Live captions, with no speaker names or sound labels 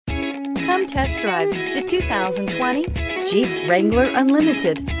Come test drive the 2020 Jeep Wrangler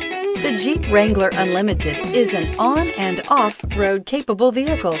Unlimited. The Jeep Wrangler Unlimited is an on- and off-road capable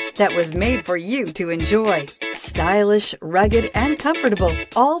vehicle that was made for you to enjoy. Stylish, rugged, and comfortable,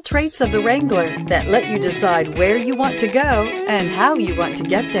 all traits of the Wrangler that let you decide where you want to go and how you want to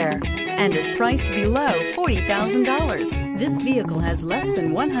get there, and is priced below $40,000. This vehicle has less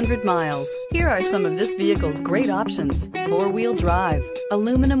than 100 miles. Here are some of this vehicle's great options: four-wheel drive,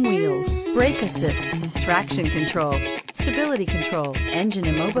 aluminum wheels, brake assist, traction control, stability control, engine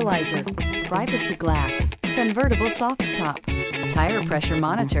immobilizer, privacy glass, convertible soft top, tire pressure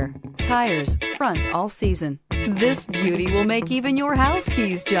monitor, tires front all season. This beauty will make even your house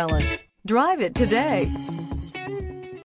keys jealous. Drive it today.